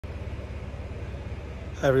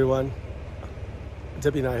Hi everyone.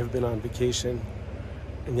 Debbie and I have been on vacation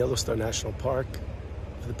in Yellowstone National Park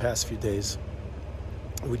for the past few days.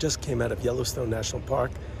 We just came out of Yellowstone National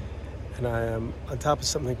Park and I am on top of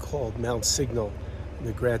something called Mount Signal in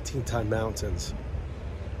the Grand Teton Mountains.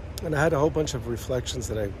 And I had a whole bunch of reflections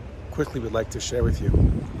that I quickly would like to share with you.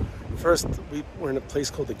 First, we were in a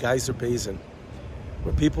place called the Geyser Basin,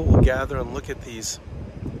 where people will gather and look at these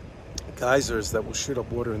geysers that will shoot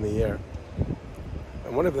up water in the air.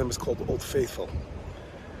 And one of them is called Old Faithful.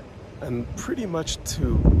 And pretty much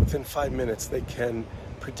within 5 minutes, they can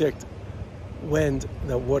predict when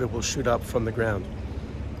the water will shoot up from the ground.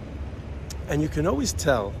 And you can always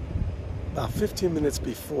tell about 15 minutes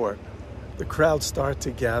before the crowds start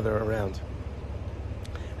to gather around.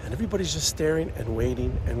 And everybody's just staring and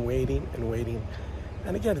waiting and waiting and waiting.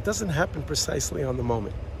 And again, it doesn't happen precisely on the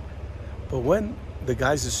moment. But when the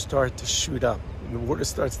geysers start to shoot up, and the water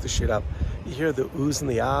starts to shoot up, you hear the oohs and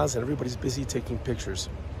the ahs, and everybody's busy taking pictures.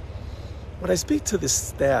 When I speak to the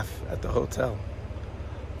staff at the hotel,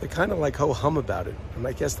 they kind of like ho-hum about it. And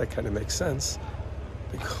I guess that kind of makes sense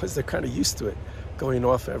because they're kind of used to it, going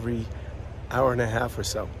off every hour and a half or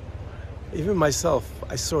so. Even myself,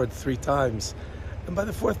 I saw it 3 times. And by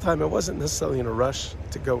the 4th time, I wasn't necessarily in a rush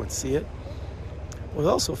to go and see it. What was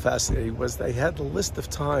also fascinating was they had the list of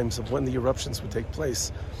times of when the eruptions would take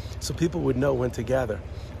place, so people would know when to gather.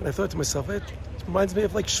 And I thought to myself, it reminds me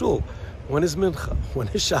of like shul. When is mincha? When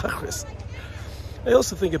is shachris? I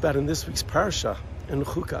also think about in this week's parsha in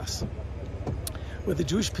Chukat, where the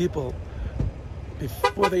Jewish people,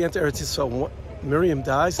 before they enter Eretz Yisrael, Miriam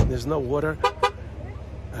dies and there's no water,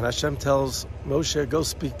 and Hashem tells Moshe, go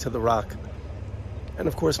speak to the rock. And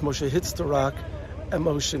of course, Moshe hits the rock, and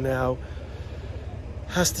Moshe now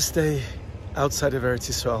has to stay outside of Eretz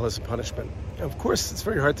Yisrael as a punishment. And of course, it's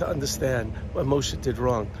very hard to understand what Moshe did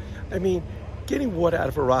wrong. I mean, getting water out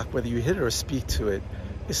of a rock, whether you hit it or speak to it,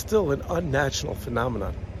 is still an unnatural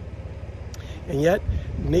phenomenon. And yet,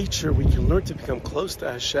 nature, we can learn to become close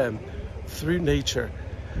to Hashem through nature.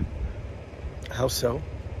 How so?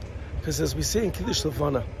 Because as we say in Kiddush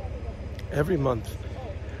Levana every month,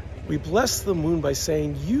 we bless the moon by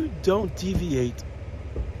saying, you don't deviate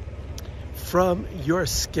from your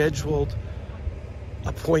scheduled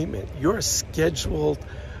appointment, your scheduled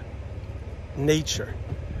nature.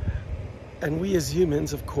 And we as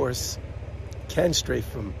humans, of course, can stray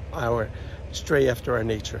after our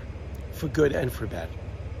nature, for good and for bad.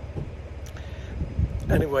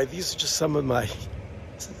 Anyway, these are just some of my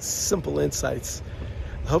simple insights.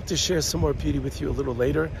 I hope to share some more beauty with you a little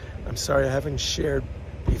later. I'm sorry I haven't shared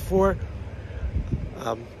before.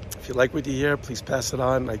 If you like what you hear, please pass it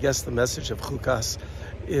on. I guess the message of Chukat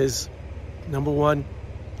is, number one,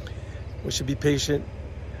 we should be patient.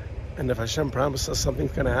 And if Hashem promises us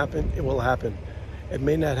something's going to happen, it will happen. It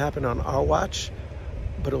may not happen on our watch,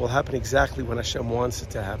 but it will happen exactly when Hashem wants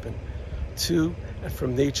it to happen. 2, and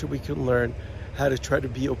from nature we can learn how to try to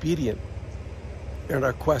be obedient in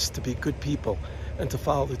our quest to be good people and to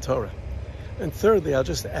follow the Torah. And thirdly, I'll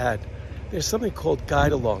just add, there's something called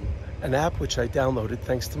Guide Along, an app which I downloaded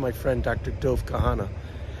thanks to my friend Dr. Dov Kahana.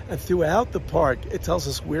 And throughout the park, it tells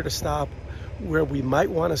us where to stop, where we might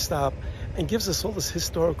want to stop, and gives us all this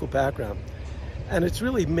historical background. And it's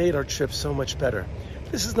really made our trip so much better.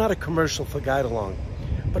 This is not a commercial for Guide Along,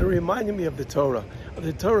 but it reminded me of the Torah.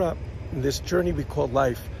 In this journey we call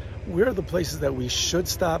life. Where are the places that we should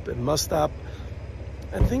stop and must stop?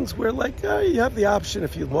 And things where you have the option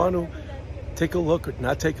if you want to take a look or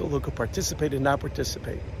not take a look, or participate and not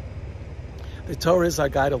participate. The Torah is our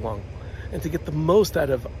guide along. And to get the most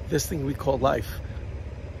out of this thing we call life,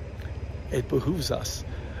 it behooves us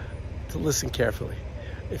to listen carefully.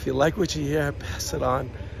 If you like what you hear, pass it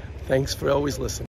on. Thanks for always listening.